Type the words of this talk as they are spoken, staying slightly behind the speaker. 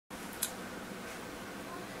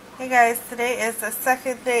Hey guys, today is the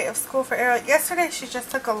second day of school for Ariel. Yesterday she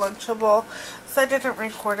just took a Lunchable, so I didn't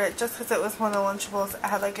record it just because it was one of the Lunchables that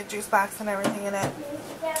had like a juice box and everything in it.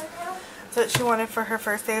 So what she wanted for her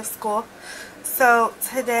first day of school. So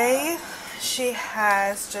today she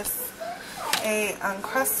has just a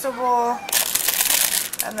Uncrustable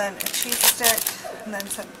and then a cheese stick and then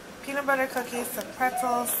some peanut butter cookies, some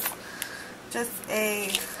pretzels, just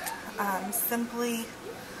a Simply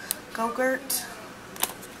Go-Gurt.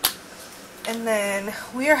 And then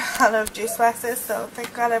we are out of juice boxes, so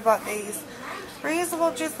thank God I bought these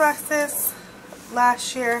reusable juice boxes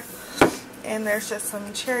last year. And there's just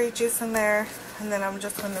some cherry juice in there, and then I'm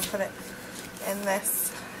just going to put it in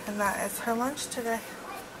this, and that is her lunch today.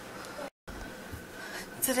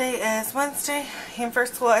 Today is Wednesday, and for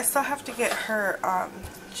school I still have to get her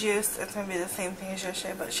juice. It's going to be the same thing as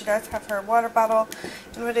yesterday, but she does have her water bottle,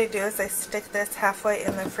 and what I do is I stick this halfway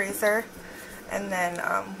in the freezer, and then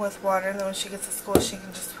with water, and then when she gets to school she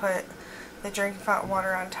can just put the drinking fountain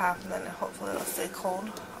water on top, and then hopefully it'll stay cold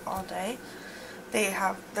all day. They're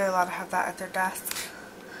allowed to have that at their desk.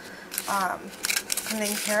 And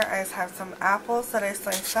then here I just have some apples that I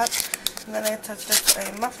sliced up, and then I took just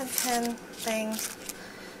a muffin tin thing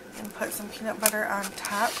and put some peanut butter on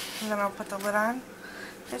top, and then I'll put the lid on.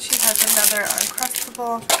 Then she has another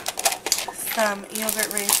Uncrustable, some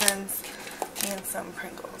yogurt raisins, and some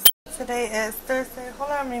Pringles. Today is Thursday. Hold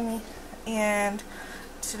on, Mimi. And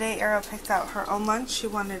today Ariel picked out her own lunch. She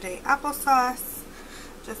wanted a applesauce,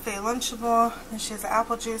 just a Lunchable, and she has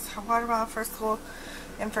apple juice, her water bottle for school,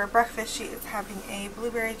 and for breakfast she is having a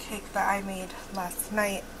blueberry cake that I made last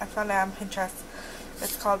night. I found it on Pinterest.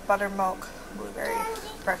 It's called Buttermilk Blueberry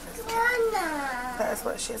Breakfast Cake. That is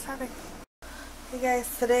what she is having. Hey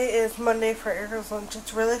guys, today is Monday for Ariel's lunch.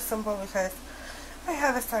 It's really simple because I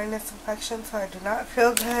have a sinus infection, so I do not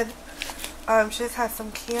feel good. She just has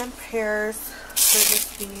some canned pears, so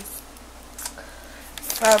just these,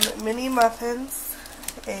 some mini muffins,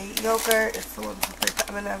 a yogurt, it's the one with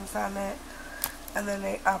the M&M's on it, and then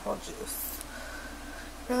a apple juice.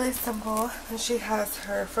 Really simple. And she has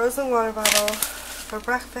her frozen water bottle. For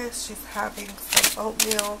breakfast she's having some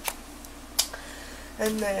oatmeal.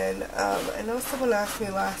 And then I know someone asked me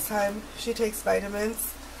last time, she takes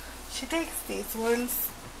vitamins. She takes these ones,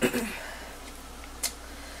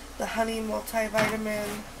 the honey multivitamin,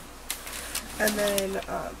 and then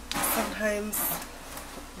sometimes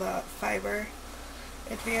the fiber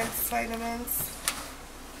advanced vitamins.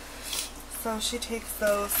 So she takes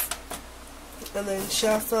those, and then she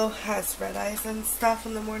also has red eyes and stuff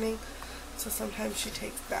in the morning, so sometimes she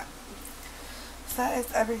takes that. So that is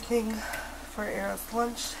everything for Ariel's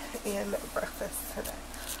lunch and breakfast today.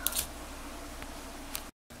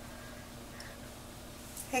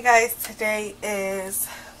 Hey guys, today is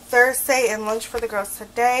Thursday and lunch for the girls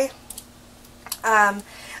today. I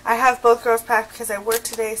have both girls packed because I work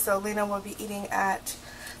today, so Lena will be eating at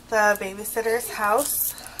the babysitter's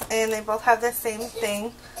house, and they both have the same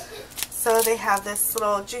thing. So they have this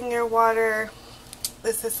little junior water,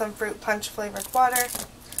 this is some fruit punch flavored water,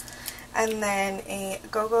 and then a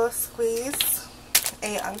go-go squeeze,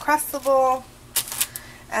 a Uncrustable,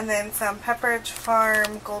 and then some Pepperidge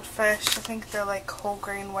Farm Goldfish, I think they're like whole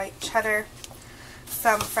grain white cheddar,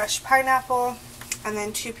 some fresh pineapple, and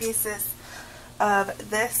then 2 pieces of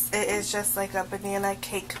this. It is just like a banana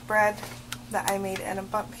cake bread that I made in a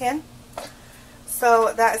bump pan.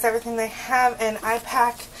 So that is everything they have, and I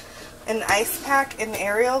pack an ice pack in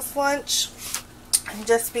Ariel's lunch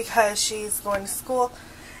just because she's going to school.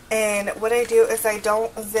 And what I do is I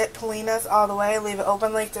don't zip Lena's all the way. I leave it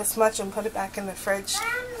open like this much and put it back in the fridge.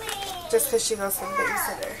 Just because she goes to the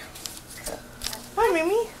babysitter. What,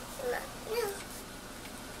 Mimi?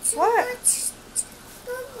 What?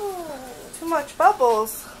 Too much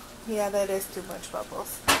bubbles. Yeah, that is too much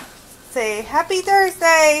bubbles. Say Happy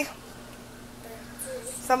Thursday.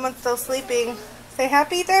 Someone's still sleeping. Say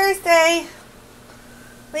Happy Thursday.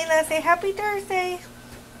 Lena, say Happy Thursday.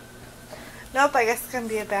 Nope, I guess it's going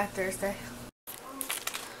to be a bad Thursday.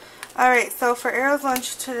 Alright, so for Ariel's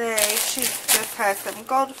lunch today, she just has some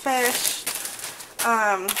goldfish,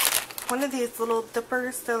 one of these little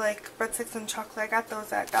dippers, they're like breadsticks and chocolate, I got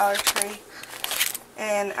those at Dollar Tree,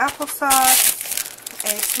 and applesauce,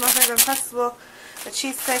 a Smothered Uncrustable, a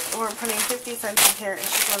cheese stick, and we're putting 50 cents in here, and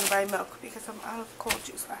she's going to buy milk because I'm out of cold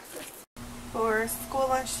juice boxes. For school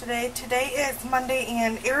lunch today is Monday,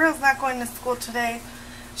 and Ariel's not going to school today.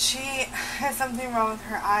 She has something wrong with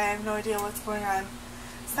her eye. I have no idea what's going on.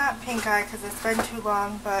 It's not pink eye because it's been too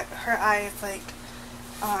long, but her eye is like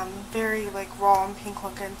very like raw and pink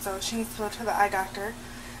looking, so she needs to go to the eye doctor.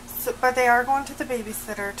 So, but they are going to the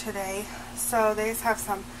babysitter today, so they just have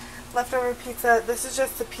some leftover pizza. This is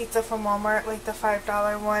just the pizza from Walmart, like the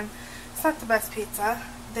 $5 one. It's not the best pizza.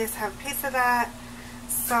 They just have piece of that,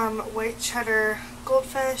 some white cheddar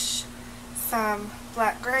goldfish, some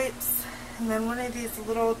black grapes, and then one of these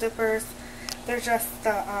little dippers. They're just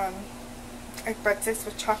the like breadsticks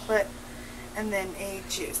with chocolate, and then a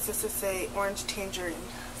juice. This is a orange tangerine.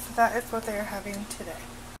 So that is what they are having today.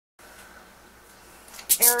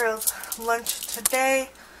 Ariel's lunch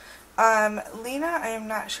today. Lena, I am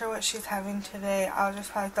not sure what she's having today. I'll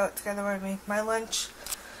just probably throw it together when I make my lunch.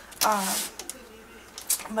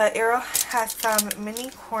 But Ariel has some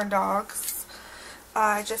mini corn dogs.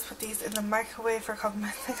 I just put these in the microwave for a couple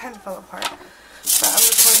minutes. They kind of fell apart. But I'm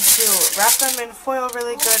just going to wrap them in foil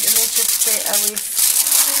really good, and they should stay at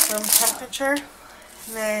least room temperature.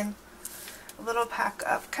 And then a little pack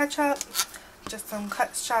of ketchup, just some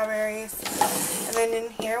cut strawberries. And then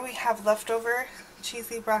in here we have leftover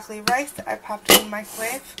cheesy broccoli rice that I popped in the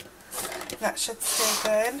microwave. That should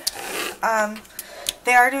stay good.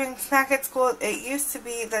 They are doing snack at school. It used to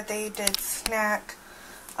be that they did snack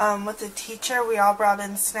with the teacher. We all brought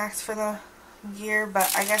in snacks for the year,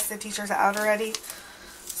 but I guess the teachers are out already,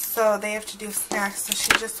 so they have to do snacks. So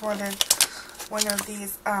she just wanted one of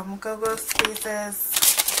these Go-Go Spaces,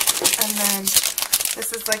 and then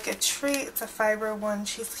this is like a treat. It's a Fiber One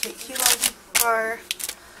cheesecake key lime bar.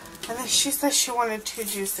 And then she said she wanted 2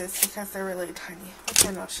 juices because they're really tiny, which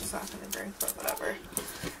I know she's not going to drink, but whatever.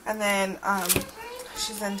 And then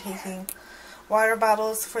she's then taking water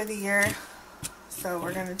bottles for the year. So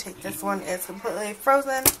we're going to take this one. It's completely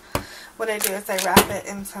frozen. What I do is I wrap it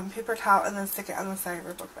in some paper towel and then stick it on the side of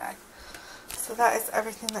her book bag. So that is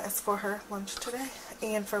everything that is for her lunch today.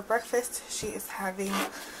 And for breakfast, she is having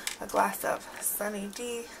a glass of Sunny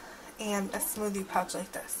D and a smoothie pouch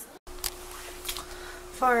like this.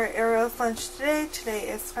 For Ariel's lunch today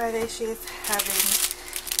is Friday, she is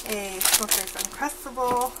having a Smucker's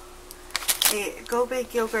Uncrustable, a Go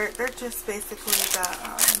Big yogurt. They're just basically the,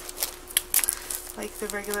 like the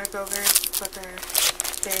regular Go-Gurts, but they're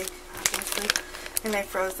big, obviously. And I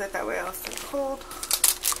froze it, that way I'll stay cold.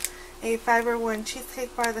 A Fiber One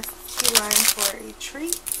cheesecake bar, this is key lime for a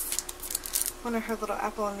treat. One of her little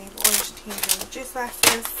apple and orange tangerine juice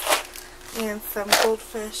glasses. And some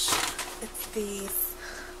goldfish. It's these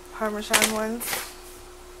Parmesan ones.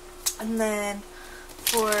 And then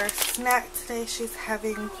for snack today, she's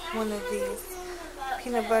having one of these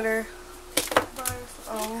peanut butter bars.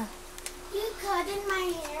 Oh. You cut in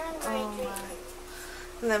my hair and my.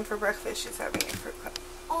 And then for breakfast, she's having a fruit cup.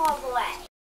 all the way.